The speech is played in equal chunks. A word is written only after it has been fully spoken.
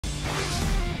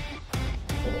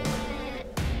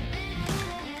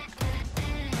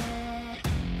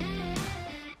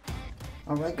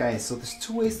Alright guys, so there's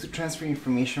two ways to transfer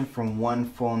information from one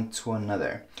phone to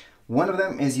another. One of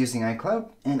them is using iCloud,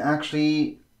 and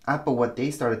actually Apple, what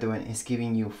they started doing is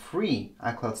giving you free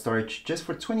iCloud storage just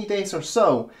for 20 days or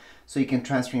so you can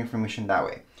transfer information that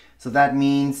way. So that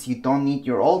means you don't need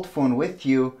your old phone with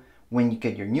you when you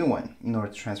get your new one in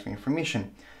order to transfer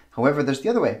information. However, there's the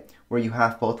other way, where you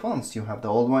have both phones. You have the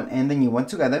old one and the new one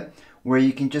together, where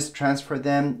you can just transfer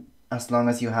them as long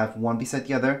as you have one beside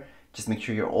the other. Just make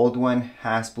sure your old one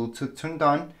has Bluetooth turned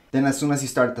on. Then as soon as you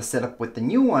start the setup with the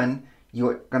new one,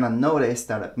 you're gonna notice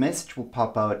that a message will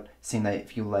pop out saying that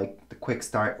if you like the quick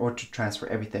start or to transfer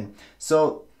everything.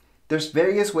 So there's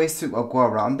various ways to go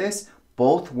around this.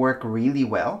 Both work really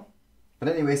well. But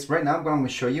anyways, right now I'm going to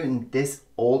show you in this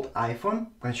old iPhone,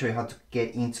 I'm going to show you how to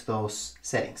get into those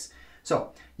settings.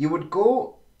 So you would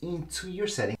go into your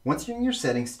settings. Once you're in your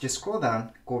settings, just scroll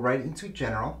down, go right into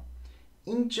General.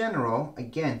 In General,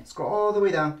 again, scroll all the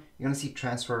way down, you're going to see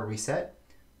Transfer or Reset.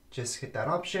 Just hit that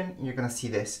option and you're going to see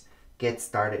this, Get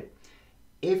Started.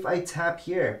 If I tap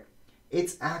here,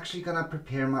 it's actually going to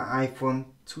prepare my iPhone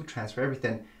to transfer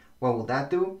everything. What will that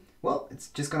do? Well, it's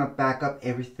just going to back up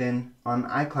everything on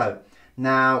iCloud.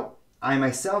 Now, I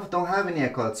myself don't have any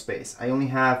iCloud space. I only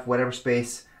have whatever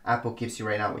space Apple gives you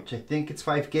right now, which I think it's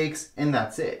 5 gigs, and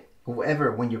that's it.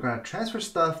 However, when you're going to transfer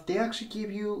stuff, they actually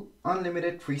give you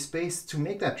unlimited free space to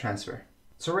make that transfer.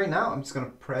 So right now, I'm just going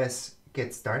to press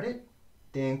Get Started,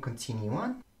 then Continue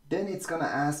on. Then it's going to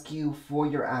ask you for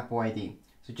your Apple ID.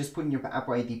 So just put in your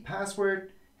Apple ID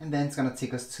password, and then it's going to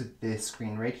take us to this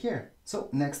screen right here. So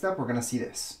next up, we're going to see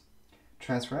this.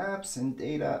 Transfer apps and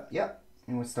data. Yep.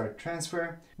 And we'll start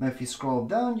transfer. Now if you scroll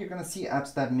down, you're going to see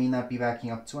apps that may not be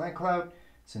backing up to iCloud.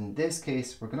 So in this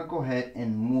case, we're going to go ahead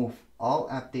and move all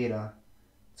app data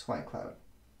to iCloud.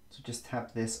 So just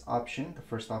tap this option, the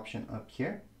first option up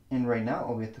here. And right now,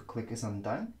 all we have to click is on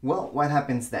done. Well, what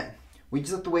happens then? We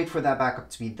just have to wait for that backup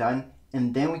to be done.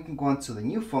 And then we can go onto the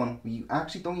new phone where you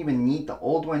actually don't even need the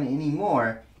old one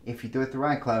anymore if you do it through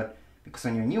iCloud. Because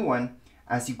on your new one,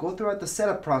 as you go throughout the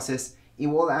setup process, it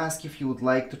will ask if you would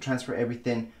like to transfer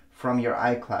everything from your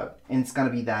iCloud, and it's going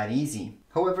to be that easy.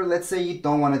 However, let's say you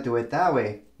don't want to do it that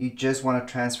way. You just want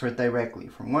to transfer it directly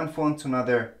from one phone to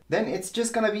another. Then it's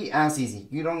just going to be as easy.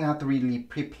 You don't have to really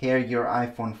prepare your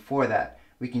iPhone for that.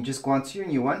 We can just go onto your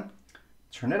new one,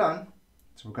 turn it on.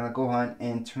 So we're going to go on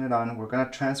and turn it on. We're going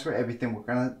to transfer everything. We're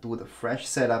going to do the fresh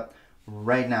setup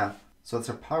right now. So it's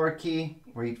our power key.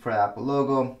 Wait for the Apple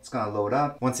logo. It's going to load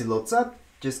up. Once it loads up,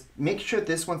 just make sure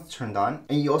this one's turned on,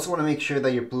 and you also want to make sure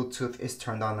that your Bluetooth is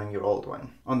turned on your old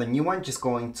one. On the new one, just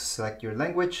going to select your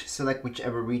language, select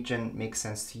whichever region makes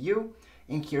sense to you,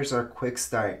 and here's our quick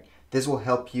start. This will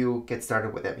help you get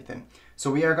started with everything.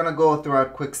 So we are going to go through our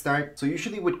quick start. So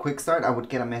usually with quick start, I would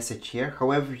get a message here.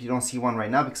 However, if you don't see one right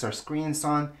now because our screen is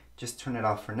on, just turn it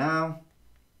off for now.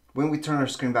 When we turn our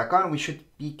screen back on, we should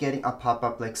be getting a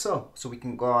pop-up like so. So we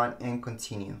can go on and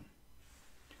continue.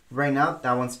 Right now,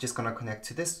 that one's just gonna connect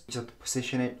to this. You just have to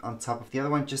position it on top of the other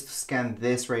one just to scan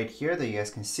this right here that you guys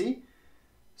can see.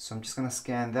 So I'm just gonna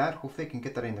scan that. Hopefully I can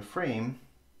get that in the frame.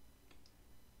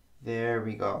 There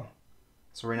we go.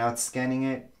 So right now it's scanning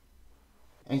it.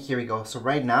 And here we go. So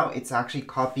right now it's actually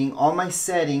copying all my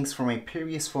settings from my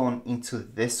previous phone into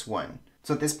this one.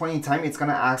 So at this point in time, it's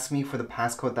gonna ask me for the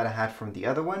passcode that I had from the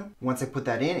other one. Once I put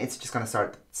that in, it's just gonna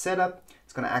start the setup.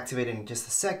 It's going to activate it in just a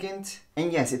second.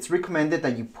 And yes, it's recommended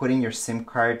that you put in your SIM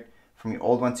card from your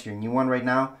old one to your new one right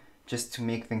now, just to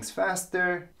make things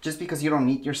faster, just because you don't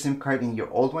need your SIM card in your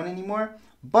old one anymore.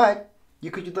 But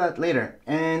you could do that later.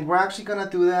 And we're actually going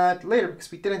to do that later because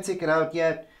we didn't take it out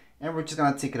yet. And we're just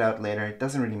going to take it out later. It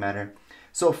doesn't really matter.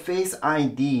 So Face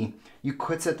ID, you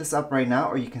could set this up right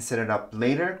now or you can set it up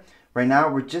later. Right now,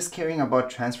 we're just caring about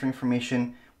transfer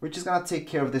information. We're just gonna take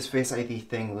care of this Face ID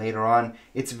thing later on.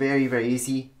 It's very, very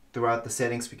easy. Throughout the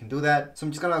settings, we can do that. So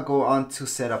I'm just gonna go on to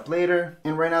setup later.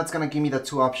 And right now it's gonna give me the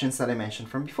two options that I mentioned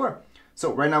from before.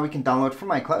 So right now we can download from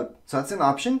iCloud. So that's an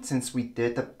option since we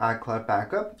did the iCloud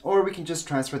backup, or we can just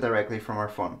transfer directly from our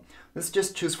phone. Let's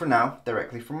just choose for now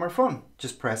directly from our phone.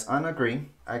 Just press on agree,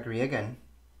 agree again.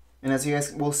 And as you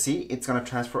guys will see, it's gonna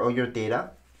transfer all your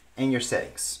data and your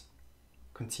settings.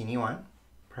 Continue on,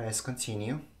 press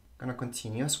continue. Gonna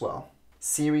continue as well.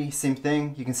 Siri, same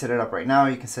thing. You can set it up right now.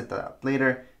 You can set that up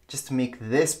later. Just to make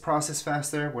this process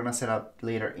faster, we're gonna set up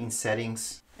later in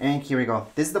settings. And here we go.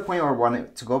 This is the point where I want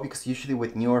it to go because usually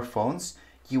with newer phones,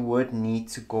 you would need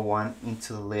to go on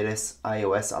into the latest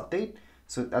iOS update.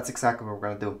 So that's exactly what we're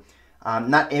gonna do.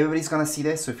 Not everybody's gonna see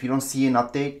this. So if you don't see an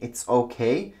update, it's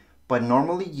okay. But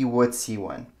normally you would see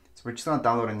one. So we're just gonna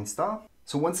download and install.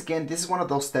 So once again, this is one of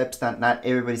those steps that not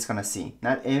everybody's gonna see.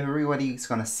 Not everybody's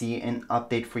gonna see an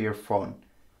update for your phone.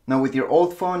 Now with your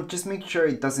old phone, just make sure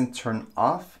it doesn't turn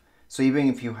off. So even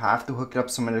if you have to hook up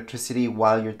some electricity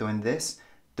while you're doing this,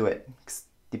 do it.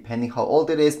 Depending how old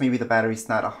it is, maybe the battery's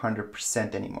not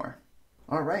 100% anymore.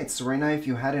 Alright, so right now if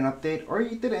you had an update or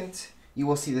you didn't, you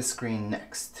will see the screen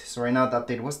next. So right now the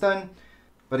update was done.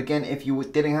 But again, if you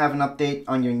didn't have an update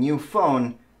on your new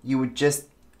phone, you would just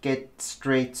get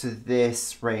straight to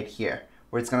this right here,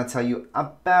 where it's gonna tell you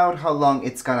about how long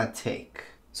it's gonna take.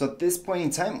 So at this point in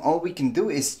time, all we can do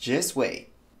is just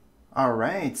wait.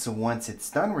 Alright, so once it's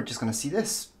done, we're just gonna see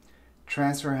this.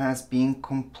 Transfer has been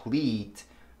complete.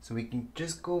 So we can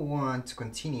just go on to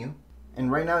continue.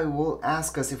 And right now it will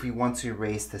ask us if we want to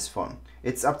erase this phone.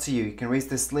 It's up to you. You can erase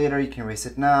this later, you can erase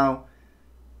it now.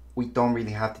 We don't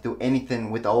really have to do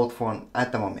anything with the old phone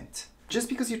at the moment. Just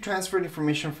because you transferred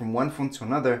information from one phone to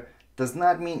another does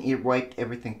not mean it wiped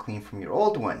everything clean from your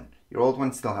old one. Your old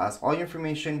one still has all your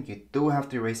information. You do have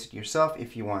to erase it yourself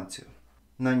if you want to.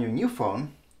 Now on your new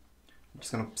phone, I'm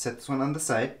just gonna set this one on the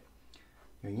side.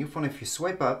 Your new phone, if you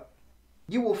swipe up,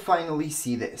 you will finally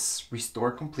see this,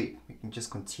 restore complete. We can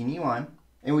just continue on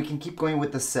and we can keep going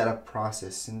with the setup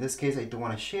process. In this case, I do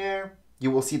want to share.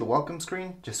 You will see the welcome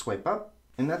screen, just swipe up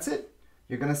and that's it.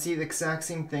 You're gonna see the exact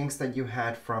same things that you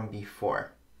had from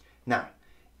before. Now,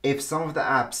 if some of the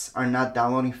apps are not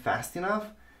downloading fast enough,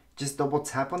 just double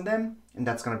tap on them and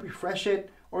that's gonna refresh it,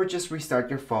 or just restart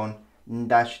your phone and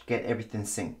that should get everything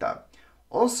synced up.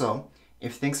 Also,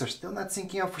 if things are still not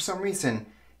syncing up for some reason,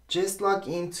 just log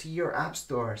into your app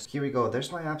stores. Here we go,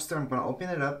 there's my app store. I'm gonna open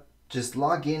it up. Just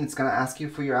log in, it's gonna ask you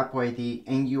for your Apple ID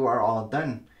and you are all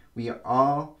done. We are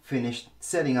all finished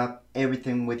setting up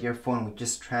everything with your phone. We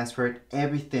just transferred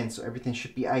everything, so everything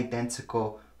should be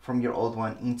identical from your old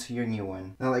one into your new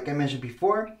one. Now, like I mentioned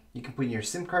before, you can put in your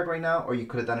SIM card right now, or you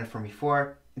could have done it from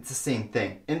before. It's the same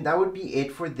thing. And that would be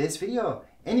it for this video.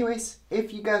 Anyways,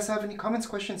 if you guys have any comments,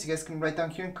 questions, you guys can write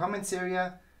down here in comments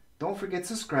area. Don't forget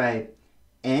to subscribe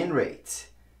and rate.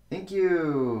 Thank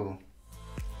you.